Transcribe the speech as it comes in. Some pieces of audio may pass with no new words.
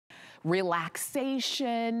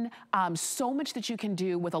relaxation, so much that you can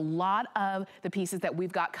do with a lot of the pieces that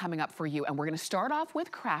we've got coming up for you. And we're gonna start off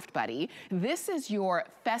with Craft Buddy. This is your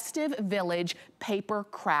Festive Village Paper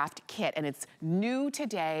Craft Kit, and it's new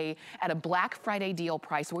today at a Black Friday deal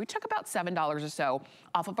price. We took about $7 or so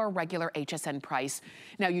off of our regular HSN price.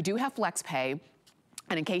 Now, you do have flex pay.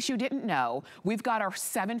 And in case you didn't know, we've got our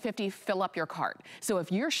 $7.50 fill up your cart. So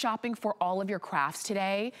if you're shopping for all of your crafts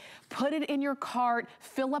today, put it in your cart,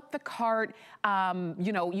 fill up the cart.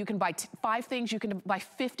 You know, you can buy 5 things, you can buy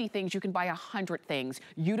 50 things, you can buy 100 things.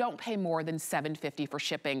 You don't pay more than $7.50 for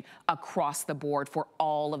shipping across the board for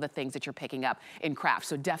all of the things that you're picking up in crafts.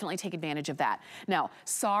 So definitely take advantage of that. Now,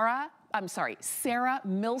 Sarah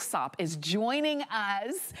Millsop is joining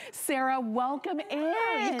us. Sarah, welcome in.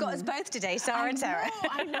 You've got us both today, Sarah and Sarah.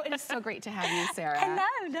 I know, it is so great to have you, Sarah.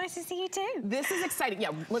 Hello, nice to see you too. This is exciting.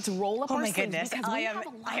 Yeah, let's roll up our sleeves. Oh my goodness, I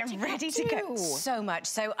am ready to go. So much.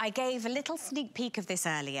 So I gave a little sneak peek of this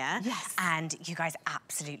earlier. Yes. And you guys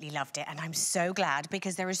absolutely loved it. And I'm so glad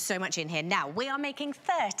because there is so much in here. Now, we are making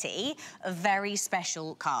 30 very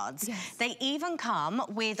special cards. Yes. They even come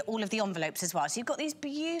with all of the envelopes as well. So you've got these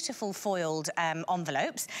beautiful foiled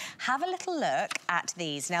envelopes. Have a little look at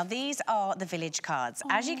these. Now, these are the village cards.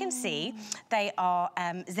 As you can see, they are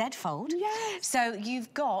ZFold. Yes. So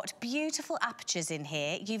you've got beautiful apertures in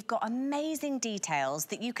here. You've got amazing details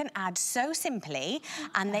that you can add so simply,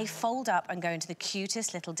 and they fold up and go into the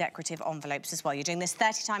cutest little decorative envelopes as well. You're doing this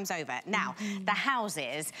 30 times over. Now, the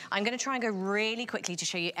houses, I'm going to try and go really quickly to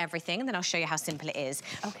show you everything, and then I'll show you how simple it is.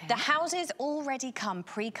 Okay. The houses already come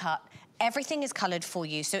pre-cut. Everything is coloured for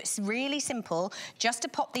you, so it's really simple just to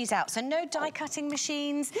pop these out. So no die cutting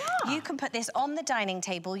machines. Yeah. You can put this on the dining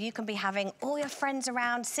table. You can be having all your friends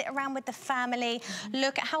around, sit around with the family.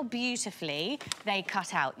 Look at how beautifully they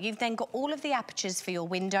cut out. You've then got all of the apertures for your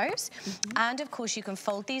windows. And of course you can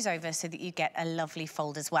fold these over so that you get a lovely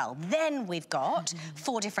fold as well. Then we've got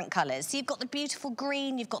 4 different colours. So you've got the beautiful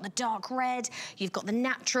green, you've got the dark red, you've got the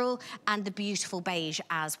natural and the beautiful beige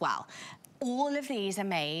as well. All of these are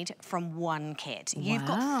made from one kit. Wow. You've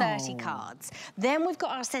got 30 cards. Then we've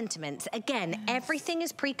got our sentiments. Again, everything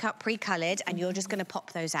is pre-cut, pre-coloured, and you're just going to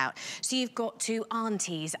pop those out. So you've got to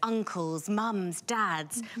aunties, uncles, mums,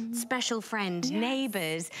 dads, special friend,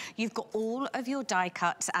 neighbours. You've got all of your die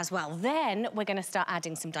cuts as well. Then we're going to start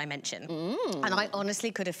adding some dimension. And I honestly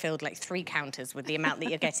could have filled like 3 counters with the amount that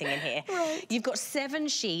you're getting in here. Right. You've got 7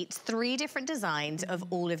 sheets, 3 different designs of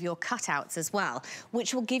all of your cutouts as well,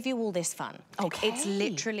 which will give you all this fun. Okay. It's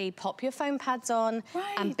literally pop your foam pads on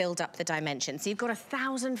and build up the dimension. So you've got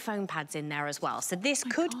 1,000 foam pads in there as well. So this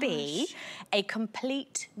could be a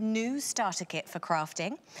complete new starter kit for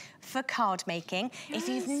crafting, for card making. If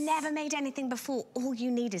you've never made anything before, all you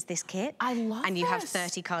need is this kit. I love And you have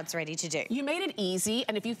 30 cards ready to do. You made it easy,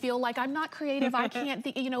 and if you feel like I'm not creative, I can't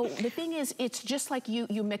think, you know, the thing is, it's just like you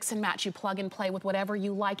mix and match, you plug and play with whatever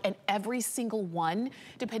you like, and every single one,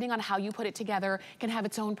 depending on how you put it together, can have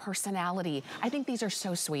its own personality. I think these are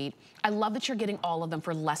so sweet. I love that you're getting all of them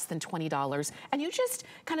for less than $20, and you just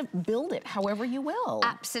kind of build it however you will.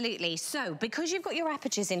 Absolutely. So, because you've got your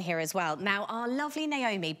apertures in here as well, now our lovely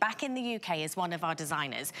Naomi, back in the UK, is one of our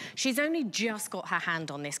designers. She's only just got her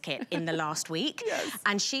hand on this kit in the last week,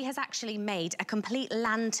 and she has actually made a complete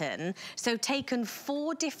lantern. So taken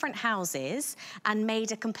 4 different houses and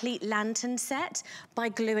made a complete lantern set by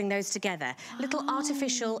gluing those together. Little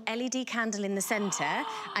artificial LED candle in the centre,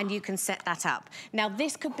 and you can set that up. Now,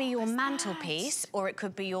 this could be your mantelpiece, or it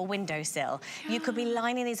could be your windowsill. You could be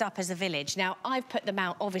lining these up as a village. Now, I've put them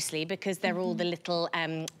out, obviously, because they're all the little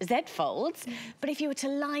Z-folds, but if you were to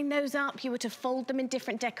line those up, you were to fold them in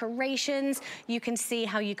different decorations, you can see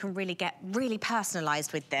how you can really get really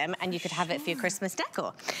personalised with them, and you could have it for your Christmas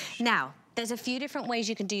decor. Now, there's a few different ways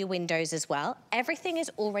you can do your windows as well. Everything is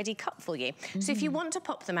already cut for you. So if you want to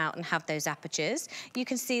pop them out and have those apertures, you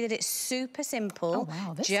can see that it's super simple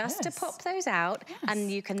just to pop those out, and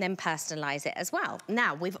you can then personalise it as well.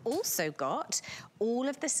 Now, we've also got all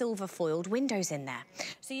of the silver foiled windows in there.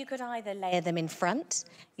 So you could either layer them in front,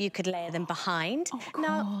 you could layer them behind.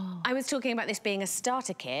 Now, I was talking about this being a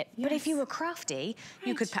starter kit, but if you were crafty,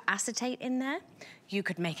 you could put acetate in there. You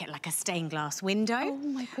could make it like a stained glass window. Oh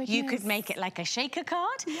my goodness. You could make it like a shaker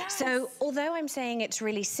card. So although I'm saying it's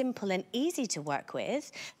really simple and easy to work with,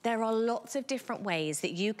 there are lots of different ways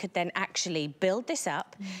that you could then actually build this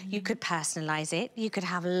up. You could personalize it. You could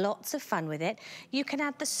have lots of fun with it. You can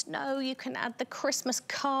add the snow, you can add the Christmas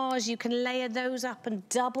cars, you can layer those up and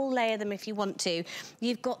double layer them if you want to.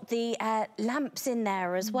 You've got the lamps in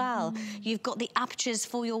there as well. You've got the apertures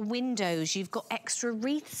for your windows. You've got extra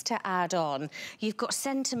wreaths to add on. You've got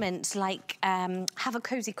sentiments like have a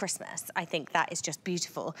cozy Christmas. I think that is just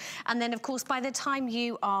beautiful. And then of course, by the time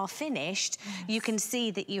you are finished, you can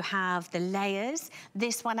see that you have the layers.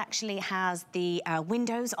 This one actually has the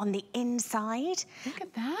windows on the inside. Look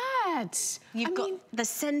at that. You've got the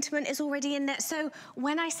sentiment is already in there. So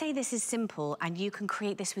when I say this is simple and you can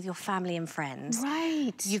create this with your family and friends,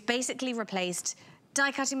 right? You've basically replaced die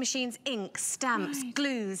cutting machines, ink, stamps,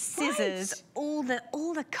 glues, scissors, all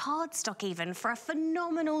the cardstock even for a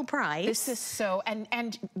phenomenal price. This is so,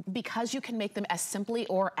 and because you can make them as simply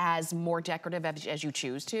or as more decorative as you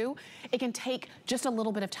choose to, it can take just a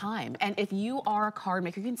little bit of time. And if you are a card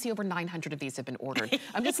maker, you can see over 900 of these have been ordered.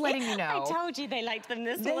 I'm just letting you know. I told you they liked them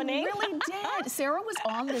this morning. They really did. Sarah was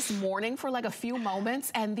on this morning for like a few moments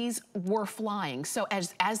and these were flying. So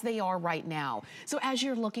as they are right now. So as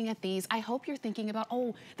you're looking at these, I hope you're thinking about,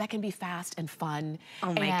 oh, that can be fast and fun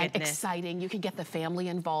and exciting. You can get the family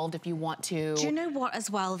involved if you want to. Do you know what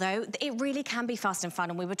as well though? It really can be fast and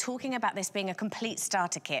fun, and we were talking about this being a complete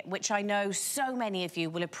starter kit, which I know so many of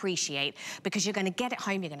you will appreciate because you're going to get it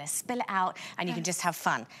home, you're going to spill it out and you can just have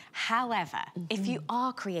fun. However, if you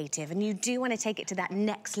are creative and you do want to take it to that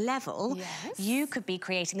next level, you could be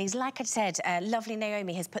creating these. Like I said, lovely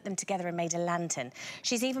Naomi has put them together and made a lantern.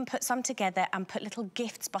 She's even put some together and put little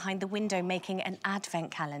gifts behind the window, making an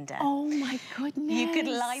advent calendar. Oh my goodness. You could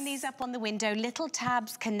line these up on the window, little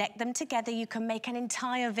tabs, connect them together. You can make an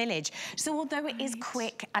entire village. So although it is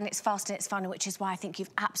quick and it's fast and it's fun, which is why I think you've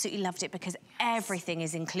absolutely loved it because everything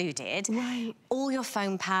is included. All your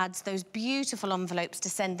foam pads, those beautiful envelopes to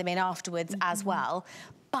send them in afterwards as well.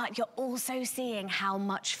 But you're also seeing how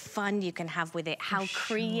much fun you can have with it, how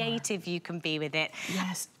creative you can be with it.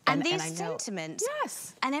 Yes. And these sentiments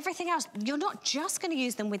and everything else, you're not just going to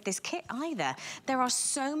use them with this kit either. There are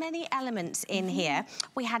so many elements in here.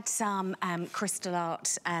 We had some crystal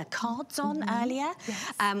art cards on earlier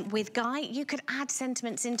with Guy. You could add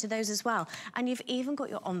sentiments into those as well. And you've even got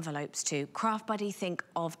your envelopes too. Craft Buddy, think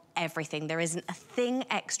of everything. There isn't a thing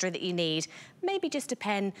extra that you need. Maybe just a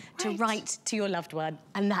pen to write to your loved one,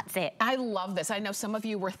 and that's it. I love this. I know some of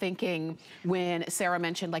you were thinking when Sarah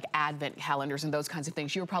mentioned like advent calendars and those kinds of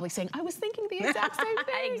things, you were probably saying, I was thinking the exact same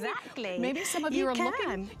thing. Exactly. Maybe some of you are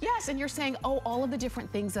looking. Yes, and you're saying, oh, all of the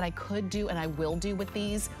different things that I could do and I will do with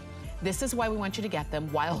these. This is why we want you to get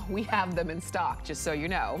them while we have them in stock, just so you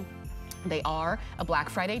know. They are a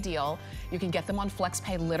Black Friday deal. You can get them on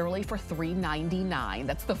FlexPay literally for $3.99.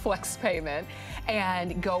 That's the flex payment.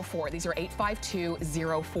 And go for it. These are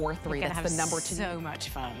 852043. That's the number to so much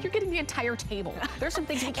fun. You're getting the entire table. There's some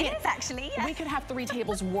things we can't. It is actually, We could have 3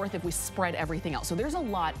 tables worth if we spread everything else. So there's a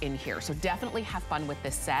lot in here. So definitely have fun with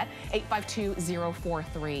this set.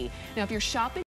 852043. Now, if you're shopping